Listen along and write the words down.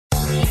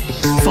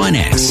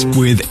Finance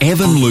with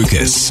Evan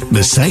Lucas.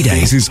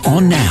 Mercedes is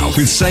on now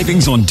with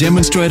savings on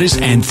demonstrators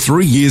and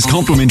 3 years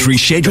complimentary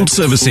scheduled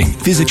servicing.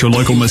 Visit your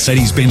local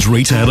Mercedes-Benz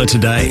retailer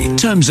today.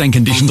 Terms and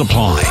conditions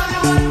apply.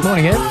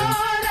 Morning,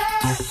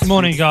 Ed.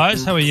 Morning,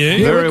 guys. How are you?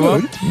 Yeah, very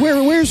well.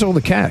 Where's all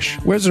the cash?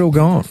 Where's it all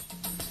gone?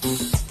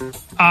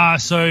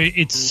 So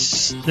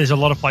there's a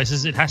lot of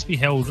places. It has to be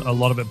held, a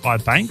lot of it, by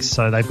banks.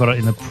 So they've got it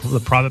in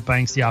the private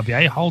banks. The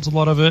RBA holds a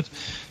lot of it.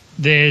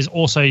 There's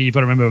also, you've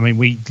got to remember,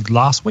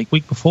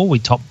 week before, we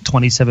topped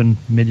 27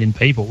 million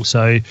people.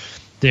 So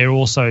there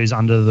also is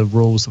under the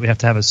rules that we have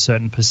to have a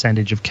certain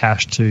percentage of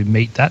cash to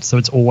meet that. So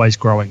it's always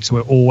growing. So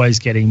we're always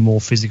getting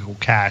more physical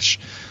cash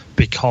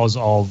because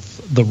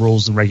of the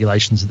rules and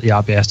regulations that the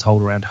RBA has to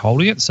hold around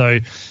holding it. So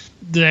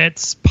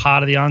that's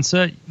part of the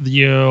answer.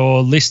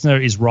 Your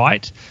listener is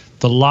right.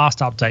 The last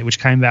update, which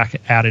came back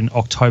out in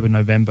October,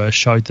 November,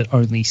 showed that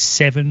only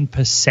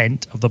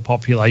 7% of the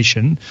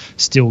population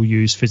still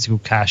use physical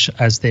cash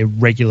as their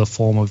regular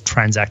form of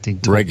transacting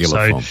tools.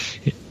 Form.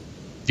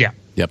 Yeah.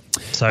 Yep.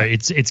 So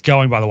it's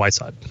going by the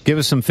wayside. Give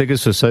us some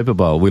figures for Super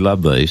Bowl. We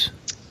love these.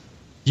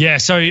 Yeah,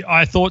 so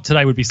I thought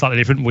today would be slightly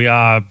different. We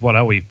are,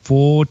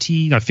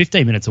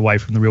 15 minutes away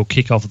from the real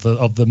kickoff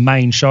of the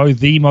main show,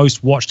 the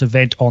most watched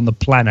event on the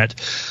planet.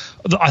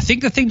 I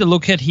think the thing to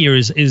look at here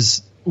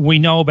is we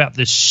know about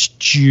the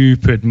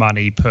stupid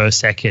money per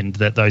second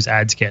that those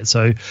ads get.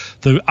 So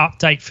the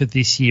update for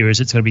this year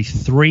is it's going to be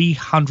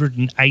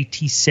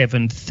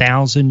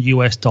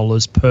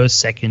 $387,000 per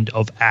second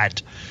of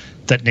ad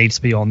that needs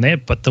to be on there.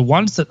 But the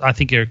ones that I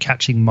think are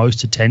catching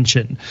most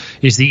attention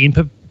is the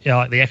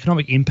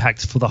economic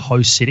impact for the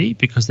host city,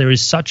 because there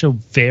is such a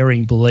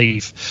varying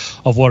belief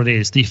of what it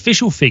is. The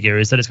official figure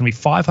is that it's going to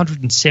be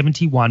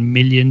 $571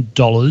 million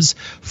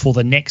for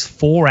the next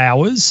 4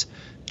 hours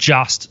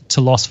just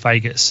to Las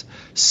Vegas.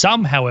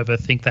 Some, however,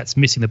 think that's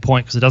missing the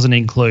point because it doesn't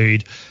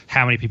include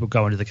how many people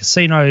go into the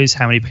casinos,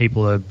 how many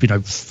people are,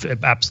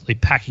 absolutely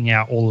packing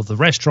out all of the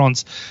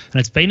restaurants.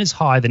 And it's been as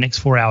high, the next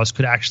 4 hours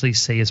could actually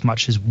see as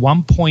much as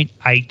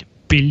 $1.8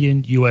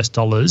 billion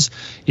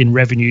in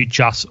revenue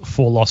just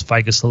for Las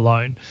Vegas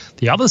alone.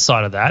 The other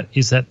side of that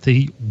is that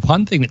the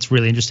one thing that's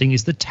really interesting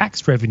is the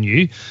tax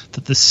revenue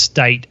that the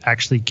state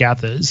actually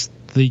gathers.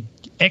 The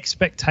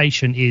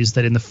expectation is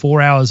that in the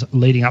 4 hours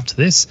leading up to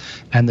this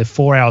and the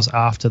 4 hours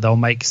after, they'll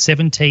make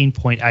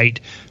 $17.8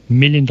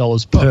 million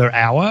per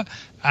hour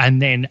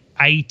and then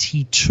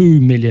 $82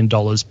 million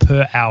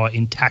per hour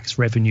in tax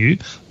revenue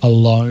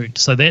alone.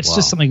 So that's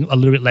just something a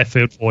little bit left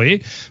field for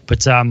you.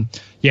 But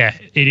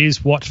it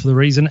is watched for the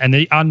reason. And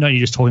the unknown, you're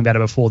just talking about it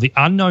before, the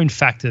unknown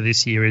factor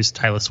this year is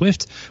Taylor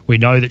Swift. We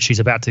know that she's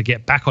about to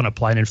get back on a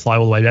plane and fly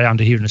all the way down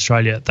to here in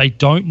Australia. They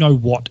don't know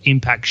what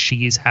impact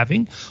she is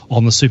having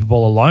on the Super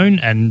Bowl alone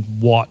and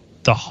what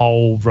the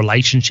whole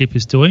relationship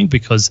is doing,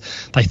 because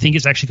they think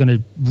it's actually going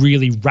to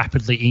really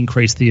rapidly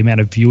increase the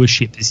amount of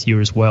viewership this year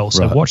as well.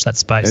 So watch that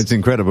space. It's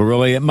incredible,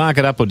 really.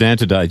 Market up or down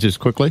today, just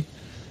quickly?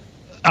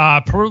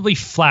 Probably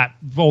flat.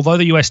 Although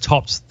the US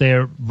tops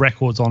their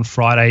records on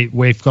Friday,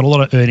 we've got a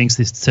lot of earnings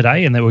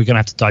today, and then we're going to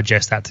have to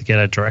digest that to get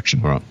a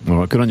direction. All right.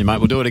 Good on you, mate.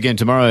 We'll do it again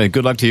tomorrow.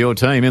 Good luck to your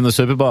team in the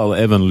Super Bowl.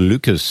 Evan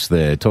Lucas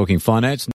there talking finance.